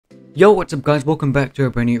Yo, what's up guys, welcome back to a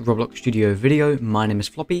brand new Roblox Studio video. My name is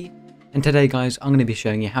Floppy, and today guys, I'm going to be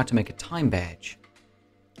showing you how to make a time badge.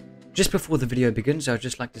 Just before the video begins, I'd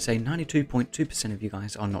just like to say 92.2% of you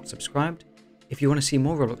guys are not subscribed. If you want to see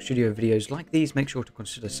more Roblox Studio videos like these, make sure to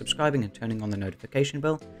consider subscribing and turning on the notification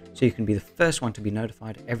bell so you can be the first one to be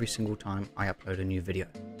notified every single time I upload a new video.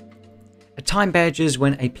 A time badge is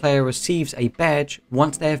when a player receives a badge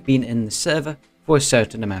once they have been in the server for a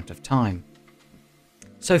certain amount of time.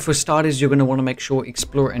 So for starters, you're going to want to make sure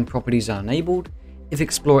Explorer and Properties are enabled. If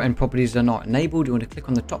Explorer and Properties are not enabled, you want to click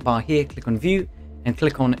on the top bar here, click on View, and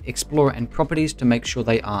click on Explorer and Properties to make sure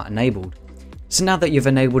they are enabled. So now that you've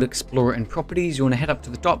enabled Explorer and Properties, you want to head up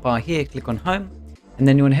to the top bar here, click on Home, and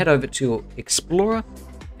then you want to head over to your Explorer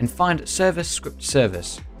and find Service Script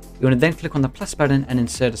Service. You want to then click on the plus button and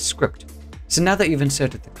insert a script. So now that you've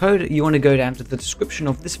inserted the code, you want to go down to the description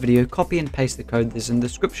of this video, copy and paste the code that's in the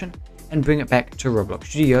description, and bring it back to Roblox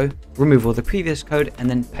Studio, remove all the previous code, and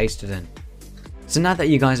then paste it in. So now that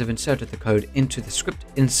you guys have inserted the code into the script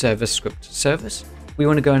in Service Script Service, we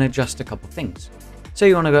want to go and adjust a couple things. So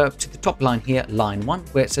you want to go up to the top line here, line 1,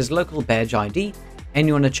 where it says Local Badge ID, and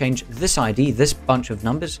you want to change this ID, this bunch of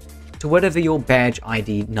numbers, to whatever your badge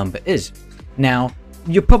ID number is. Now,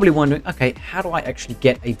 you're probably wondering, okay, how do I actually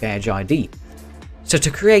get a badge ID? So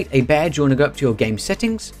to create a badge, you want to go up to your game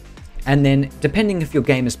settings, and then depending if your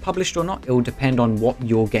game is published or not, it will depend on what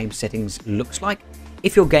your game settings looks like.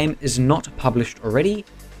 If your game is not published already,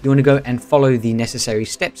 you want to go and follow the necessary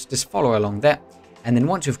steps, just follow along that. And then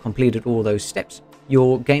once you've completed all those steps,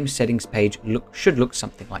 your game settings page should look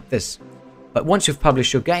something like this. But once you've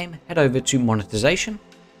published your game, head over to monetization,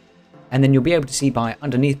 and then you'll be able to see by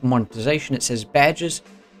underneath monetization, it says badges,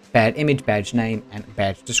 bad image, badge name, and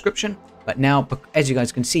badge description. But now, as you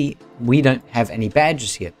guys can see, we don't have any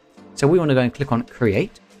badges here. So we want to go and click on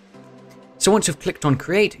Create. So once you've clicked on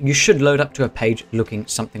Create, you should load up to a page looking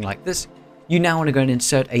something like this. You now want to go and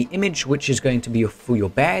insert an image, which is going to be for your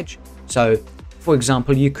badge. So, for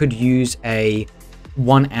example, you could use a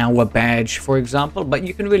 1 hour badge, for example, but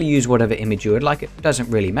you can really use whatever image you would like. It doesn't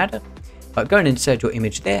really matter. But go and insert your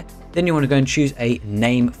image there. Then you want to go and choose a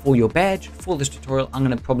name for your badge. For this tutorial, I'm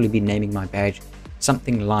going to probably be naming my badge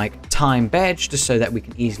something like Time Badge, just so that we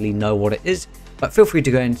can easily know what it is. But feel free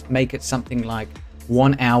to go and make it something like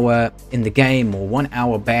 1 hour in the game, or 1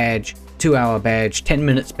 hour badge, 2 hour badge, 10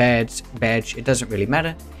 minutes badge. It doesn't really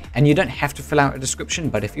matter. And you don't have to fill out a description,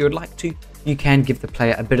 but if you would like to, you can give the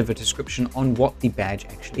player a bit of a description on what the badge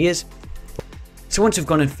actually is. So once you've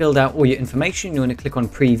gone and filled out all your information, you want to click on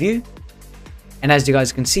Preview. And as you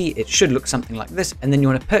guys can see, it should look something like this. And then you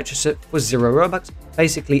want to purchase it for 0 Robux,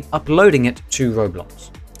 basically uploading it to Roblox.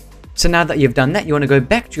 So now that you've done that, you want to go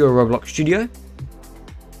back to your Roblox Studio.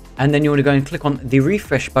 And then you want to go and click on the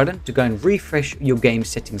refresh button to go and refresh your game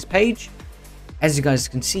settings page. As you guys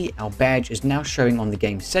can see, our badge is now showing on the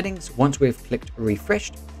game settings once we've clicked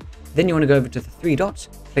refreshed. Then you want to go over to the 3 dots,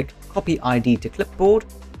 click Copy ID to Clipboard,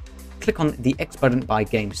 click on the X button by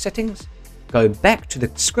game settings, go back to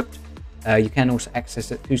the script. You can also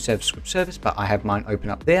access it through Service Script Service, but I have mine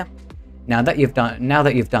open up there. Now that you've done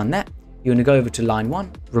that, you want to go over to line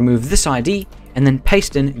 1, remove this ID, and then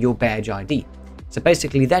paste in your badge ID. So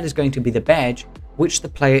basically that is going to be the badge which the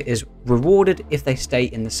player is rewarded if they stay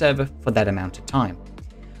in the server for that amount of time.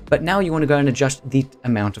 But now you want to go and adjust the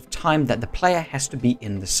amount of time that the player has to be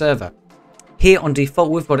in the server. Here on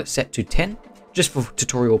default, we've got it set to 10, just for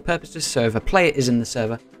tutorial purposes. So if a player is in the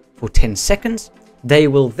server for 10 seconds, they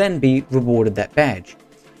will then be rewarded that badge.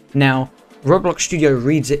 Now, Roblox Studio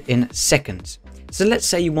reads it in seconds. So let's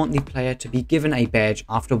say you want the player to be given a badge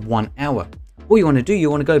after 1 hour. All you want to do,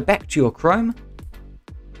 you want to go back to your Chrome.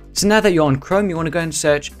 So now that you're on Chrome, you want to go and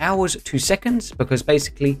search hours to seconds, because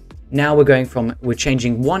basically now we're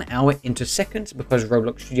changing 1 hour into seconds, because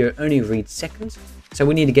Roblox Studio only reads seconds. So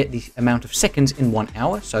we need to get the amount of seconds in 1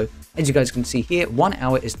 hour. So as you guys can see here, 1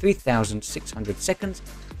 hour is 3,600 seconds.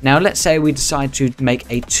 Now let's say we decide to make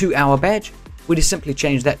a 2 hour badge. We just simply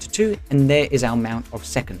change that to 2, and there is our amount of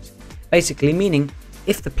seconds. Basically meaning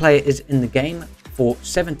if the player is in the game for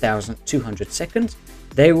 7,200 seconds,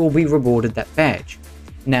 they will be rewarded that badge.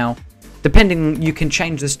 Now, you can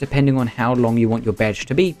change this depending on how long you want your badge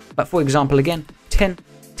to be. But for example, again, 10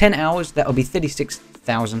 hours, that will be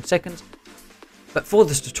 36,000 seconds. But for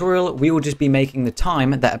this tutorial, we will just be making the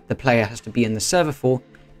time that the player has to be in the server for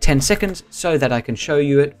 10 seconds, so that I can show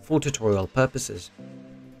you it for tutorial purposes.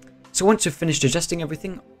 So once you've finished adjusting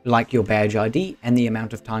everything, like your badge ID and the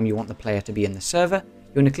amount of time you want the player to be in the server,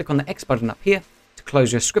 you want to click on the X button up here to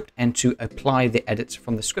close your script and to apply the edits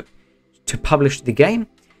from the script to publish the game.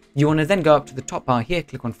 You want to then go up to the top bar here,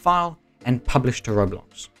 click on File, and Publish to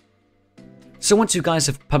Roblox. So once you guys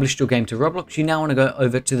have published your game to Roblox, you now want to go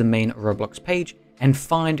over to the main Roblox page and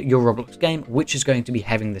find your Roblox game, which is going to be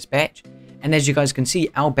having this badge. And as you guys can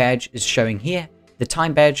see, our badge is showing here, the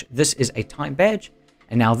time badge. This is a time badge.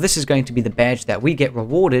 And now this is going to be the badge that we get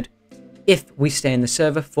rewarded if we stay in the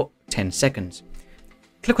server for 10 seconds.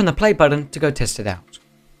 Click on the play button to go test it out.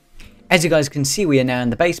 As you guys can see, we are now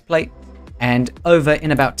in the base plate, and over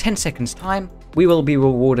in about 10 seconds time, we will be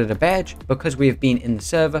rewarded a badge because we have been in the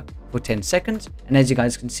server for 10 seconds. And as you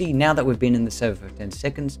guys can see, now that we've been in the server for 10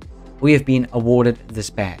 seconds, we have been awarded this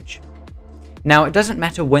badge. Now, it doesn't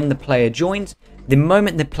matter when the player joins. The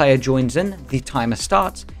moment the player joins in, the timer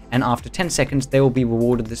starts, and after 10 seconds, they will be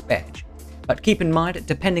rewarded this badge. But keep in mind,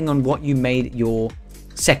 depending on what you made your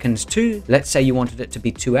seconds to, let's say you wanted it to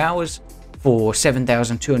be 2 hours for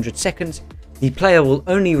 7,200 seconds, the player will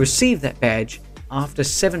only receive that badge after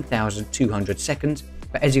 7,200 seconds.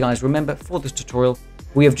 But as you guys remember, for this tutorial,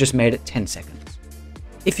 we have just made it 10 seconds.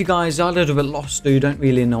 If you guys are a little bit lost or you don't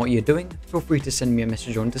really know what you're doing, feel free to send me a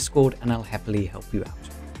message on Discord and I'll happily help you out.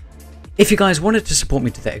 If you guys wanted to support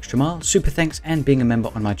me to the extra mile, super thanks and being a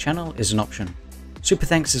member on my channel is an option. Super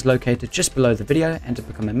thanks is located just below the video, and to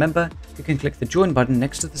become a member, you can click the join button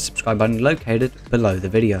next to the subscribe button located below the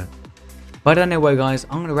video. But anyway guys,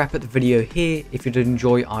 I'm going to wrap up the video here. If you did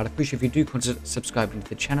enjoy, I'd appreciate if you do consider subscribing to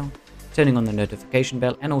the channel, turning on the notification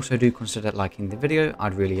bell, and also do consider liking the video.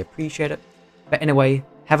 I'd really appreciate it. But anyway,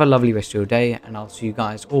 have a lovely rest of your day, and I'll see you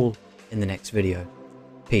guys all in the next video.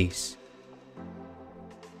 Peace.